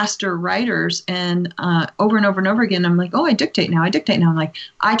faster writers, and over and over and over again, I'm like, oh, I dictate now. I'm like,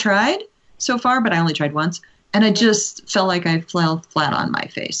 I tried so far, but I only tried once, and I just felt like I fell flat on my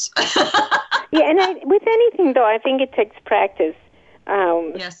face. Yeah, and with anything though, I think it takes practice.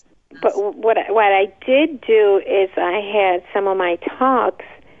 Yes. But what I did do is I had some of my talks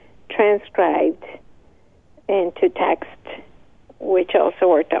transcribed into text, which also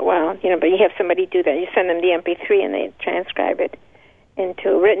worked out well. But you have somebody do that. You send them the MP3 and they transcribe it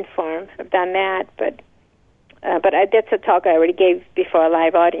into written form. I've done that, but that's a talk I already gave before a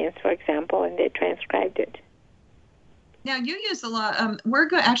live audience, for example, and they transcribed it. Now, you use a lot. We're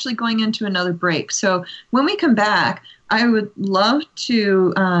actually going into another break. So when we come back, I would love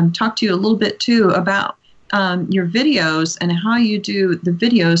to talk to you a little bit, too, about your videos and how you do the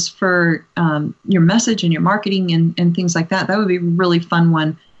videos for your message and your marketing and things like that. That would be a really fun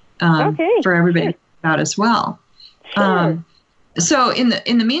one for everybody to talk about as well. Sure. So in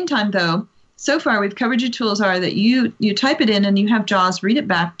the meantime, though, so far we've covered your tools are that you type it in and you have JAWS read it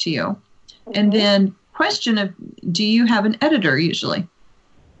back to you. Mm-hmm. And then question of, do you have an editor usually?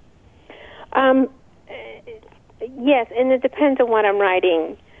 Yes, and it depends on what I'm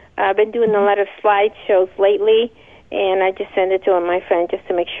writing. I've been doing a lot of slideshows lately, and I just send it to my friend just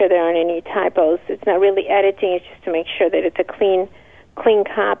to make sure there aren't any typos. It's not really editing; it's just to make sure that it's a clean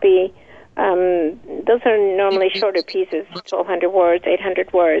copy. Those are normally shorter pieces, 1,200 words,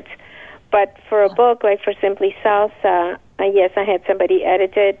 800 words. But for a book, like for Simply Salsa, yes, I had somebody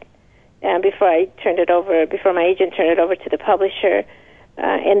edit it before my agent turned it over to the publisher,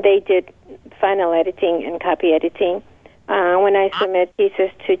 and they did final editing and copy editing. When I submit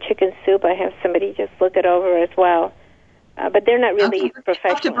pieces to Chicken Soup, I have somebody just look it over as well. But they're not really professional.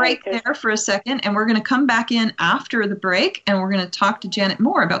 We'll have to break there for a second, and we're going to come back in after the break, and we're going to talk to Janet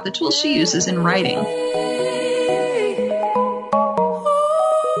more about the tools she uses in writing.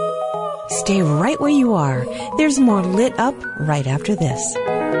 Stay right where you are. There's more Lit Up right after this.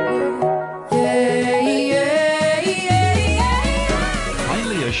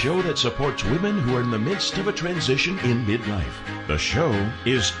 A show that supports women who are in the midst of a transition in midlife. The show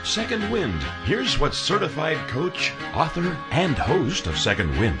is Second Wind. Here's what certified coach, author, and host of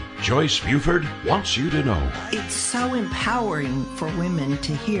Second Wind, Joyce Buford, wants you to know. It's so empowering for women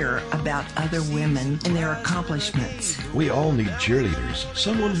to hear about other women and their accomplishments. We all need cheerleaders,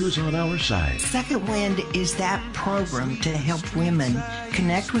 someone who's on our side. Second Wind is that program to help women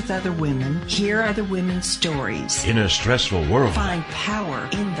connect with other women, hear other women's stories. In a stressful world, find power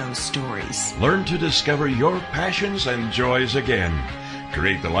in those stories. Learn to discover your passions and joys again.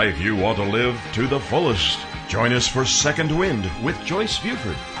 Create the life you want to live to the fullest. Join us for Second Wind with Joyce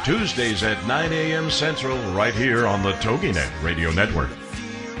Buford, Tuesdays at 9 a.m. Central, right here on the TogiNet Radio Network.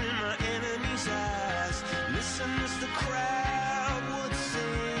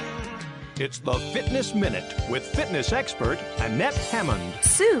 It's the Fitness Minute with fitness expert Annette Hammond.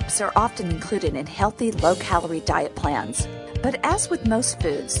 Soups are often included in healthy, low-calorie diet plans. But as with most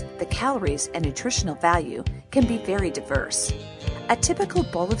foods, the calories and nutritional value can be very diverse. A typical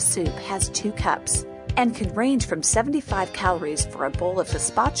bowl of soup has 2 cups and can range from 75 calories for a bowl of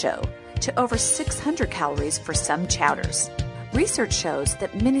gazpacho to over 600 calories for some chowders. Research shows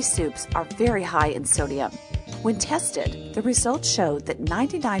that many soups are very high in sodium. When tested, the results showed that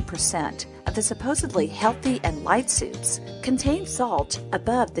 99% of the supposedly healthy and light soups contain salt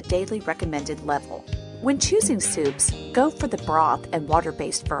above the daily recommended level. When choosing soups, go for the broth and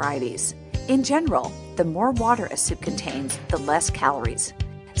water-based varieties. In general, the more water a soup contains, the less calories.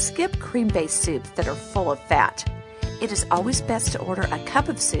 Skip cream-based soups that are full of fat. It is always best to order a cup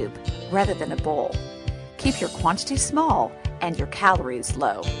of soup rather than a bowl. Keep your quantity small and your calories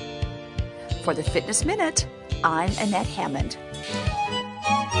low. For the Fitness Minute, I'm Annette Hammond.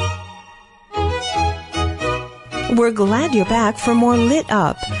 We're glad you're back for more Lit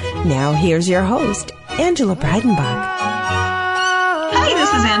Up. Now here's your host, Angela Breidenbach. Hi, this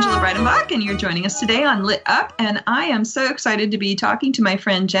This is Angela Breidenbach, and you're joining us today on Lit Up, and I am so excited to be talking to my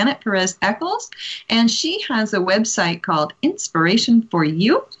friend Janet Perez Eccles, and she has a website called Inspiration for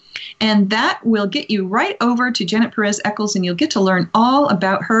You, and that will get you right over to Janet Perez Eccles, and you'll get to learn all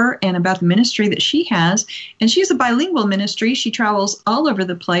about her and about the ministry that she has. And she's a bilingual ministry. She travels all over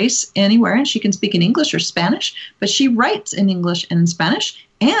the place, anywhere, and she can speak in English or Spanish, but she writes in English and in Spanish,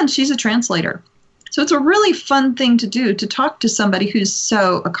 and she's a translator. So it's a really fun thing to do, to talk to somebody who's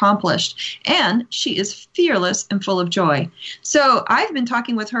so accomplished. And she is fearless and full of joy. So I've been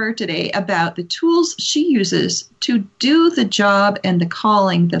talking with her today about the tools she uses to do the job and the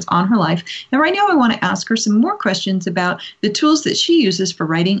calling that's on her life. And right now I want to ask her some more questions about the tools that she uses for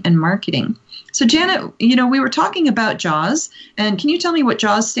writing and marketing. So Janet, we were talking about JAWS. And can you tell me what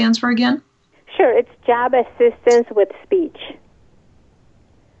JAWS stands for again? Sure. It's Job Assistance with Speech.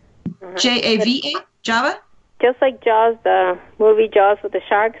 J-A-V-A, Java? Just like Jaws, the movie Jaws with the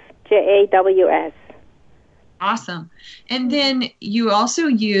sharks, J-A-W-S. Awesome. And then you also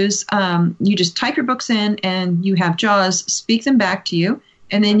use, you just type your books in and you have JAWS speak them back to you.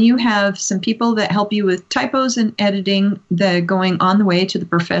 And then you have some people that help you with typos and editing that going on the way to the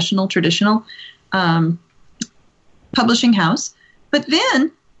professional, traditional publishing house. But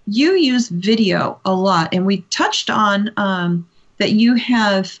then you use video a lot. And we touched on that you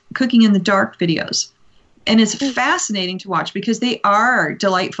have cooking in the dark videos. And it's fascinating to watch because they are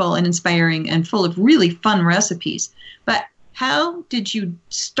delightful and inspiring and full of really fun recipes. But how did you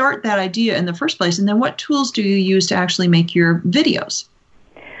start that idea in the first place? And then what tools do you use to actually make your videos?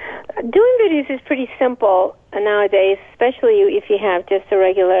 Doing videos is pretty simple nowadays, especially if you have just a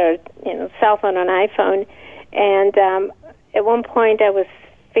regular cell phone or an iPhone. And at one point I was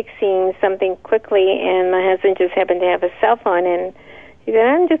fixing something quickly, and my husband just happened to have a cell phone, and he said,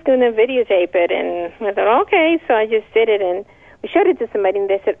 I'm just going to videotape it. And I thought, okay, so I just did it, and we showed it to somebody, and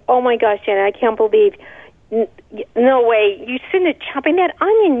they said, oh my gosh, Janet, I can't believe, no way, you're sitting there chopping that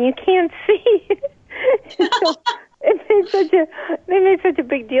onion, you can't see. So they made such a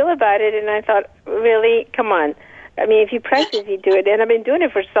big deal about it, and I thought, really, come on. I mean, if you practice, you do it, and I've been doing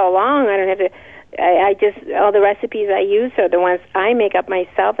it for so long, I don't have to. I just, all the recipes I use are the ones I make up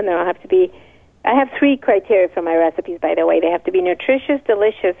myself, and they'll have to be, I have 3 criteria for my recipes, by the way. They have to be nutritious,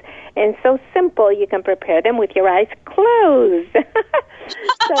 delicious, and so simple you can prepare them with your eyes closed.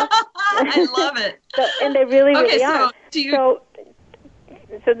 I love it. And they really, really are. Do you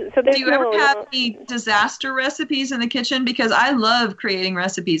ever have any disaster recipes in the kitchen? Because I love creating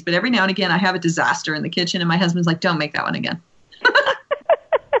recipes, but every now and again I have a disaster in the kitchen, and my husband's like, don't make that one again.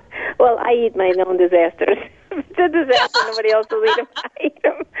 Well, I eat my own disasters. If it's a disaster, nobody else will eat them. I eat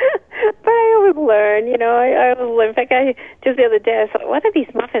them. But I always learn, I always learn. In fact, just the other day, I thought, what are these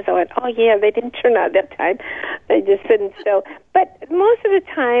muffins? I went, oh, yeah, they didn't turn out that time. They just didn't still. But most of the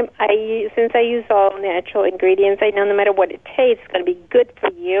time, since I use all natural ingredients, I know no matter what it tastes, it's going to be good for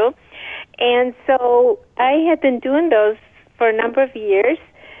you. And so I had been doing those for a number of years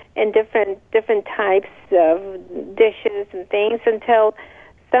in different types of dishes and things until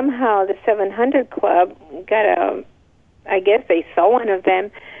somehow the 700 Club got I guess they saw one of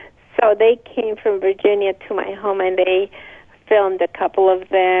them. So they came from Virginia to my home, and they filmed a couple of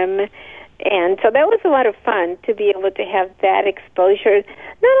them. And so that was a lot of fun to be able to have that exposure,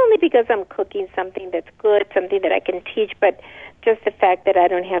 not only because I'm cooking something that's good, something that I can teach, but just the fact that I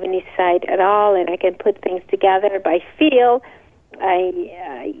don't have any sight at all, and I can put things together by feel.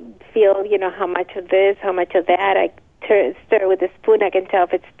 I feel, how much of this, how much of that. I stir with a spoon. I can tell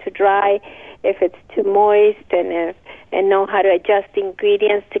if it's too dry, if it's too moist, and know how to adjust the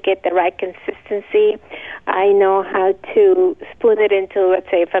ingredients to get the right consistency. I know how to spoon it into, let's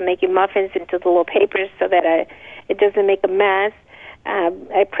say, if I'm making muffins, into the little papers so that it doesn't make a mess.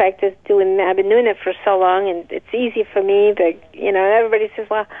 I practice doing that. I've been doing it for so long, and it's easy for me. But everybody says,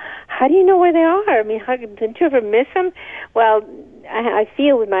 "Well, how do you know where they are? I mean, didn't you ever miss them?" Well, I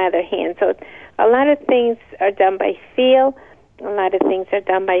feel with my other hand. So a lot of things are done by feel. A lot of things are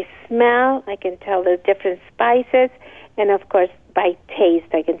done by smell. I can tell the different spices, and of course by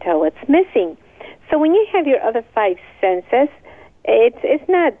taste, I can tell what's missing. So when you have your other 5 senses, it's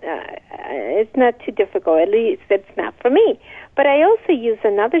not too difficult. At least it's not for me. But I also use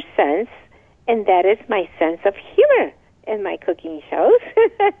another sense, and that is my sense of humor in my cooking shows,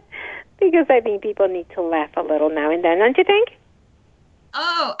 because I think people need to laugh a little now and then, don't you think?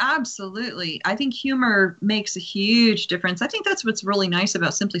 Oh, absolutely. I think humor makes a huge difference. I think that's what's really nice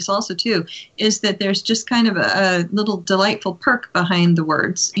about Simply Salsa, too, is that there's just kind of a little delightful perk behind the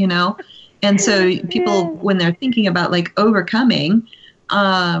words, And so people, when they're thinking about, like, overcoming,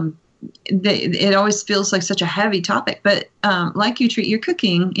 it always feels like such a heavy topic. But like you treat your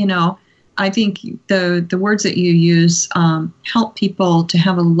cooking, I think the words that you use help people to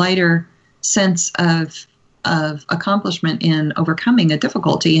have a lighter sense of accomplishment in overcoming a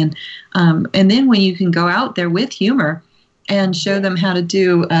difficulty. And then when you can go out there with humor and show them how to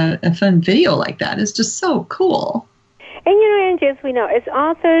do a fun video like that, it's just so cool. And, Angie, as we know, as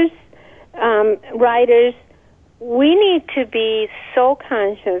authors, writers, we need to be so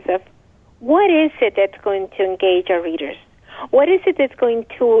conscious of what is it that's going to engage our readers? What is it that's going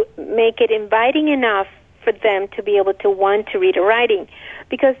to make it inviting enough for them to be able to want to read a writing?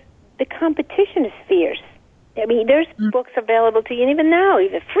 Because the competition is fierce. I mean, there's books available to you, and even now,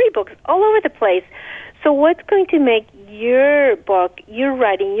 even free books all over the place. So what's going to make your book, your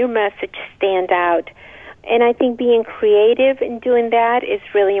writing, your message stand out? And I think being creative in doing that is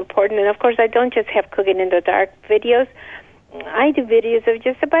really important. And, of course, I don't just have Cooking in the Dark videos. I do videos of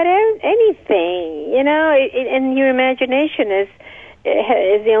just about anything, and your imagination is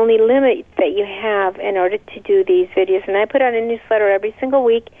the only limit that you have in order to do these videos. And I put out a newsletter every single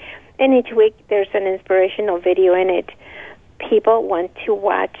week, and each week there's an inspirational video in it. People want to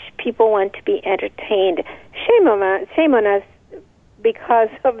watch. People want to be entertained. Shame on us because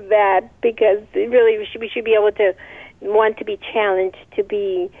of that, because really we should be able to want to be challenged, to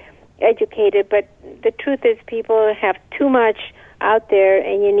be educated. But the truth is people have too much out there,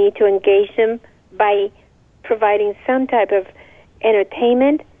 and you need to engage them by providing some type of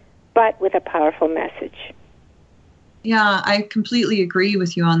entertainment, but with a powerful message. Yeah, I completely agree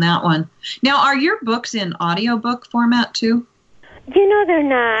with you on that one. Now, are your books in audiobook format too? They're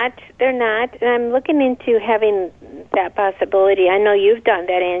not. And I'm looking into having that possibility. I know you've done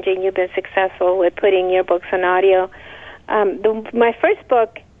that, Angie, and you've been successful with putting your books on audio. My first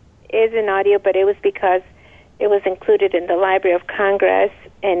book is in audio, but it was because it was included in the Library of Congress,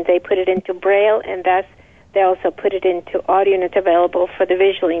 and they put it into Braille, and thus they also put it into audio, and it's available for the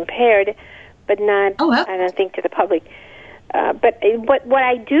visually impaired, but not, I don't think, to the public. But what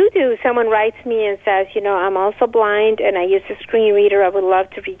I do, someone writes me and says, I'm also blind, and I use a screen reader. I would love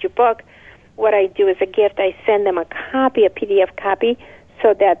to read your book. What I do as a gift, I send them a copy, a PDF copy,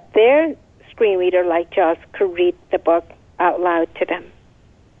 so that their screen reader, like Joss, could read the book out loud to them.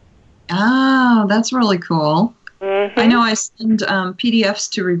 Oh, that's really cool. Mm-hmm. I know I send PDFs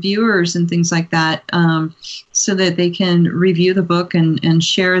to reviewers and things like that so that they can review the book and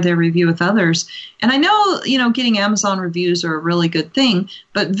share their review with others. And I know, getting Amazon reviews are a really good thing,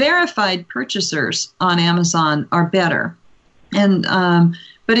 but verified purchasers on Amazon are better. And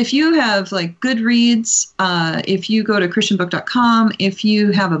but if you have like Goodreads, if you go to christianbook.com, if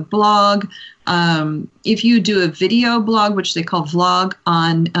you have a blog, if you do a video blog, which they call vlog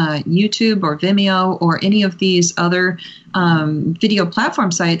on YouTube or Vimeo or any of these other video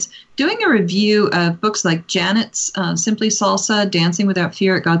platform sites, doing a review of books like Janet's Simply Salsa, Dancing Without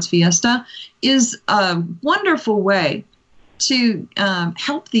Fear at God's Fiesta is a wonderful way to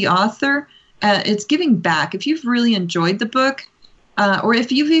help the author. It's giving back. If you've really enjoyed the book, or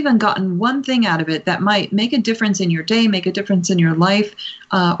if you've even gotten one thing out of it that might make a difference in your day, make a difference in your life,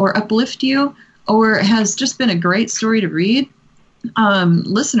 or uplift you, or has just been a great story to read,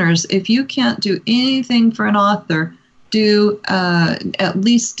 listeners, if you can't do anything for an author, at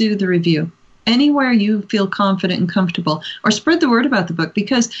least do the review. Anywhere you feel confident and comfortable, or spread the word about the book,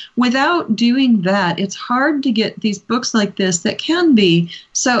 because without doing that, it's hard to get these books like this that can be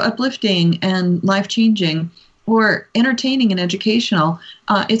so uplifting and life-changing or entertaining and educational.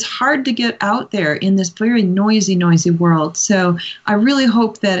 It's hard to get out there in this very noisy world. So I really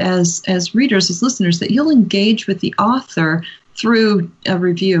hope that as readers, as listeners, that you'll engage with the author through a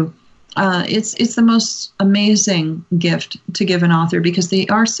review. It's the most amazing gift to give an author, because they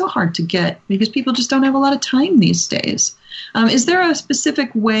are so hard to get, because people just don't have a lot of time these days. Is there a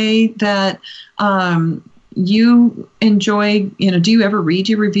specific way that you enjoy, do you ever read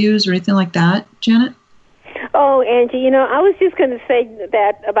your reviews or anything like that, Janet? Oh, Angie, I was just going to say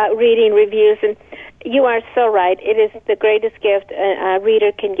that about reading reviews, and you are so right. It is the greatest gift a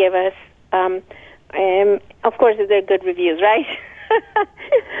reader can give us. And of course, if they're good reviews, right?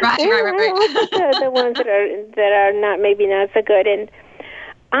 Right. The ones that are maybe not so good. And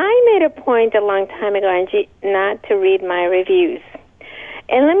I made a point a long time ago, Angie, not to read my reviews.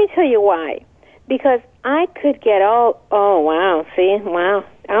 And let me tell you why. Because I could get I'm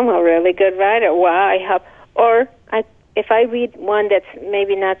a really good writer. Wow, I have. Or if I read one that's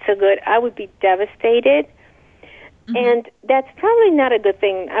maybe not so good, I would be devastated. Mm-hmm. And that's probably not a good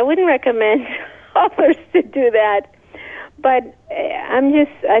thing. I wouldn't recommend authors to do that. But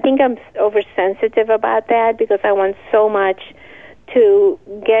I think I'm oversensitive about that, because I want so much to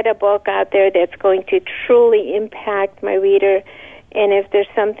get a book out there that's going to truly impact my reader. And if there's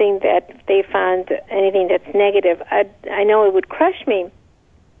something that they found, anything that's negative, I know it would crush me.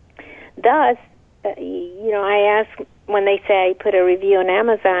 Thus, I ask, when they say put a review on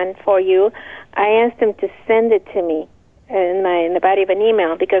Amazon for you, I ask them to send it to me in the body of an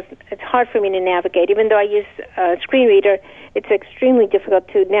email, because it's hard for me to navigate. Even though I use a screen reader, it's extremely difficult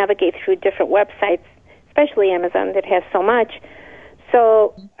to navigate through different websites, especially Amazon that has so much.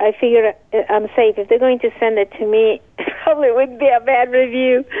 So I figured I'm safe. If they're going to send it to me, it probably wouldn't be a bad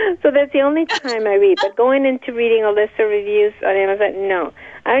review. So that's the only time I read. But going into reading a list of reviews on Amazon, no.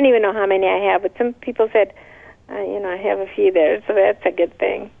 I don't even know how many I have, but some people said, I have a few there, so that's a good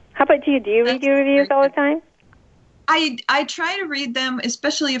thing. How about you? Do you read your reviews all the time? I try to read them,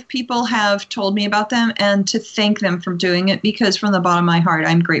 especially if people have told me about them, and to thank them for doing it, because from the bottom of my heart,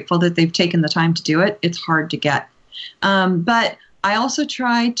 I'm grateful that they've taken the time to do it. It's hard to get. But I also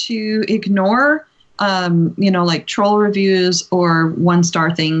try to ignore, like troll reviews or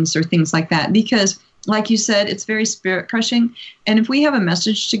one-star things or things like that, because like you said, it's very spirit-crushing. And if we have a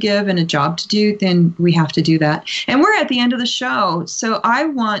message to give and a job to do, then we have to do that. And we're at the end of the show, so I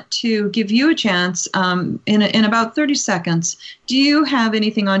want to give you a chance in about 30 seconds. Do you have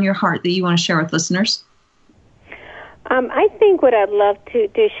anything on your heart that you want to share with listeners? I think what I'd love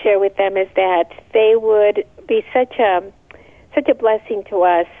to share with them is that they would be such a blessing to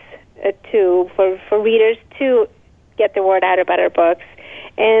us, for readers to get the word out about our books.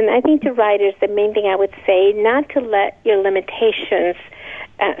 And I think to writers, the main thing I would say, not to let your limitations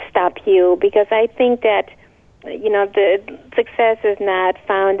stop you, because I think that, the success is not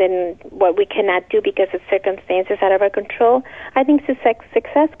found in what we cannot do because of circumstances out of our control. I think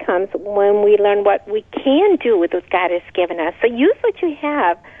success comes when we learn what we can do with what God has given us. So use what you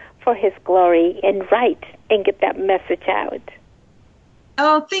have for His glory and write and get that message out.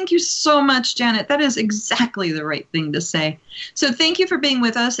 Oh, thank you so much, Janet. That is exactly the right thing to say. So thank you for being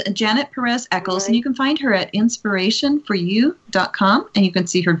with us, Janet Perez Eccles, and you can find her at inspirationforyou.com, and you can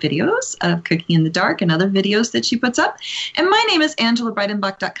see her videos of Cooking in the Dark and other videos that she puts up. And my name is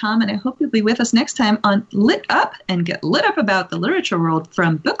AngelaBreidenbach.com, and I hope you'll be with us next time on Lit Up and get lit up about the literature world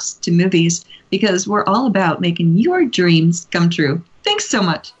from books to movies, because we're all about making your dreams come true. Thanks so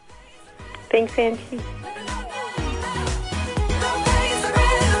much. Thanks, Angie.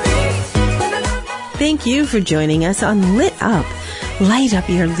 Thank you for joining us on Lit Up. Light up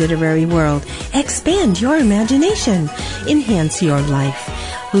your literary world. Expand your imagination. Enhance your life.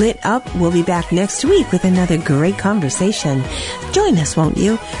 Lit Up will be back next week with another great conversation. Join us, won't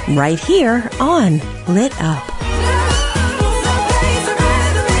you? Right here on Lit Up.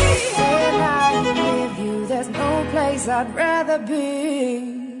 There's no place I'd rather be.